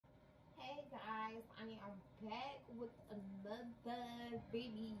guys, I am back with another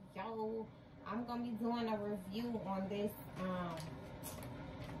video. I'm gonna be doing a review on this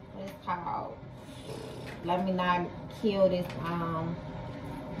what it's called. Let me not kill this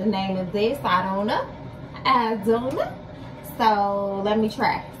the name of this. I don't know. So let me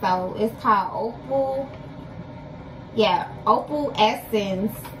try. So it's called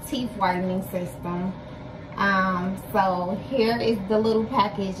Opalescent teeth whitening system. So here is the little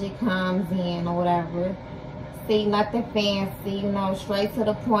package it comes in or whatever. See, nothing fancy, you know, straight to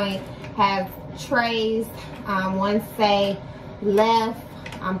the point. Has trays, one say left,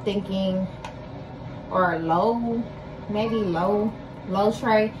 I'm thinking, or low, maybe low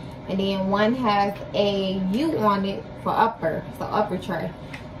tray, and then one has a U on it for upper, so upper tray.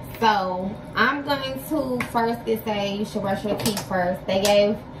 So I'm going to first, it say you should brush your teeth first. They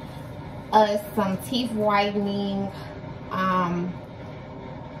gave us some teeth whitening, oh,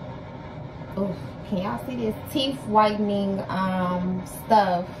 can y'all see this? Teeth whitening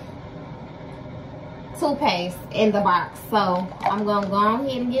stuff, toothpaste in the box. So I'm gonna go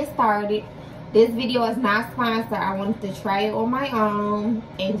ahead and get started. This video is not sponsored. I wanted to try it on my own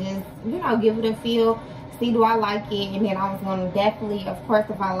and just, you know, give it a feel, see do I like it, and then I was gonna definitely, of course,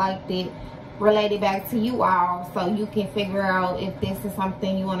 if I liked it, relate it back to you all so you can figure out if this is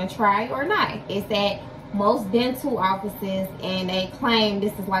something you want to try or not. It's at most dental offices and they claim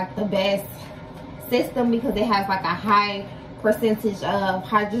this is like the best system because it has like a high percentage of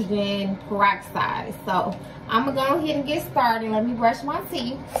hydrogen peroxide. So I'm gonna go ahead and get started. Let me brush my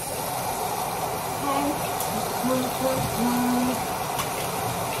teeth. Okay.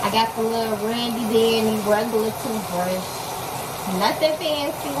 I got the little Randy Danny regular toothbrush. Nothing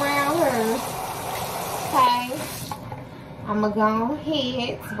fancy around her. Okay. I'm gonna go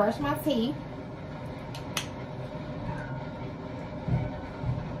ahead to brush my teeth.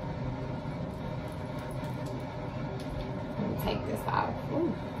 Let me take this off.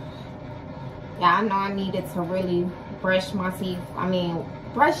 Ooh. Yeah, I know I needed to really brush my teeth. I mean,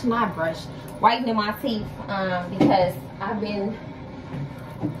 whitening my teeth because I've been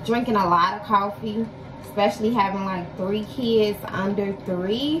drinking a lot of coffee, especially having like 3 kids under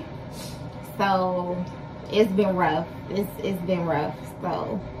 3. So it's been rough. It's been rough.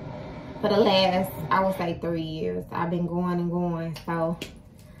 So for the last, I would say 3 years, I've been going and going. So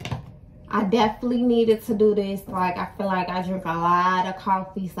I definitely needed to do this. Like, I feel like I drink a lot of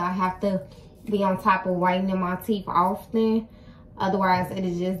coffee, so I have to be on top of whitening my teeth often. Otherwise,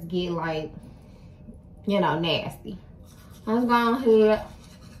 it'll just get like, you know, nasty. Let's go ahead.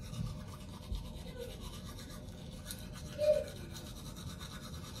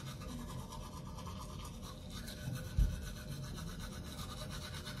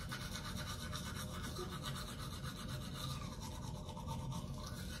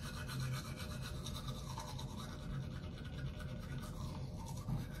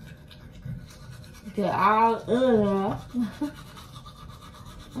 Get all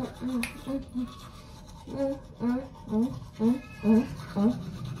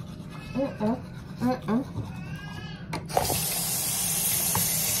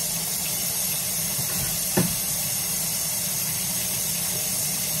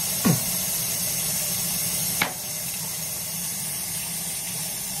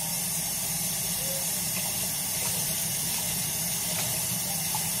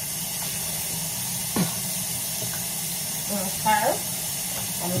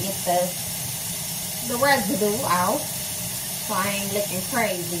First, let me get the residue out so I ain't looking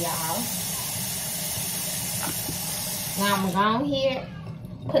crazy, y'all. Now I'm gonna go ahead,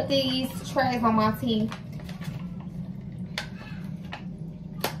 put these trays on my teeth,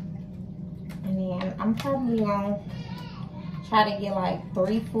 and then I'm probably gonna try to get like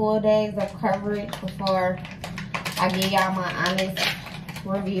 3 full days of coverage before I give y'all my honest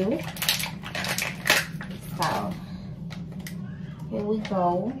review. So here we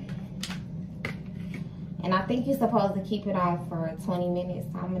go. And I think you're supposed to keep it on for 20 minutes.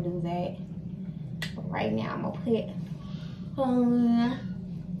 So I'm gonna do that. But right now I'm gonna put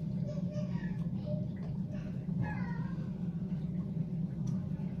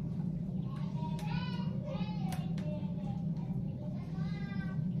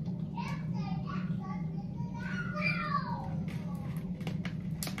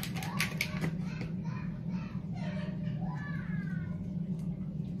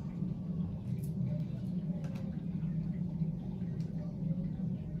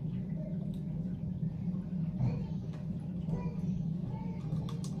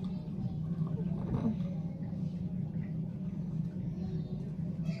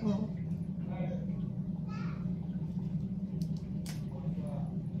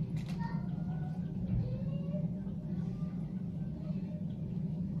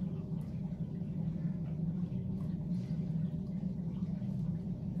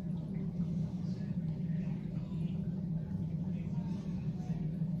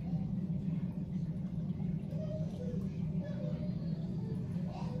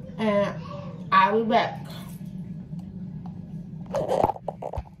and I'll be back. Okay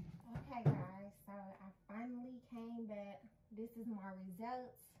guys, so I finally came back. This is my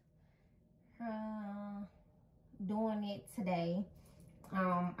results. Doing it today.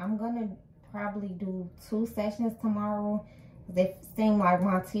 I'm gonna probably do 2 sessions tomorrow. It seemed like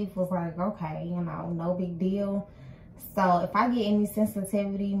my teeth was like, okay, you know, no big deal. So if I get any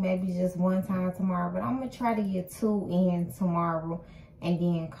sensitivity, maybe just 1 time tomorrow, but I'm gonna try to get 2 in tomorrow and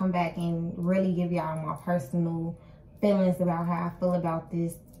then come back and really give y'all my personal feelings about how I feel about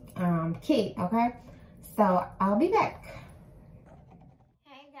this kit, okay? So I'll be back.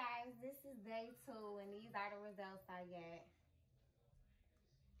 Hey guys, this is day 2 and these are the results I get.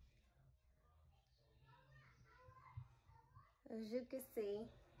 As you can see,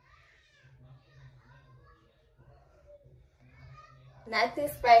 nothing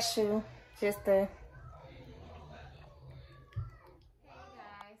special, just a... Hey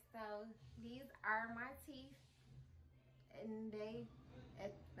guys, so these are my teeth and they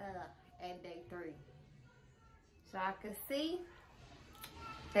at day 3. So I can see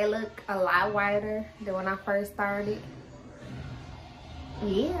they look a lot whiter than when I first started.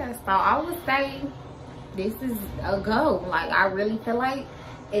 Yeah, so I would say this is a go. Like, I really feel like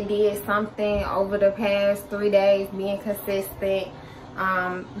it did something over the past 3 days, being consistent.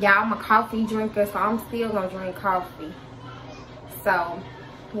 Yeah, I'm a coffee drinker, so I'm still gonna drink coffee. So,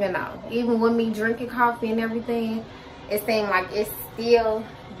 you know, even with me drinking coffee and everything, it seemed like it still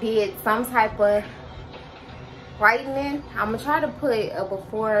did some type of whitening. I'm gonna try to put a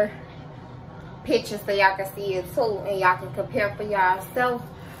before picture so y'all can see it too, and y'all can compare for y'allself.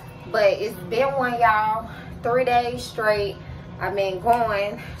 But it's been one, y'all, 3 days straight. I've been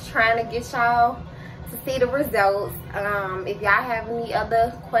going, trying to get y'all to see the results. If y'all have any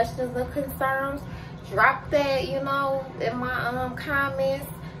other questions or concerns, drop that, you know, in my comments.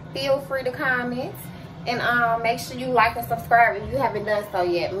 Feel free to comment. And make sure you like and subscribe if you haven't done so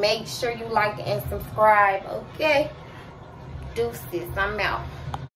yet. Make sure you like and subscribe, okay? Deuces, I'm out.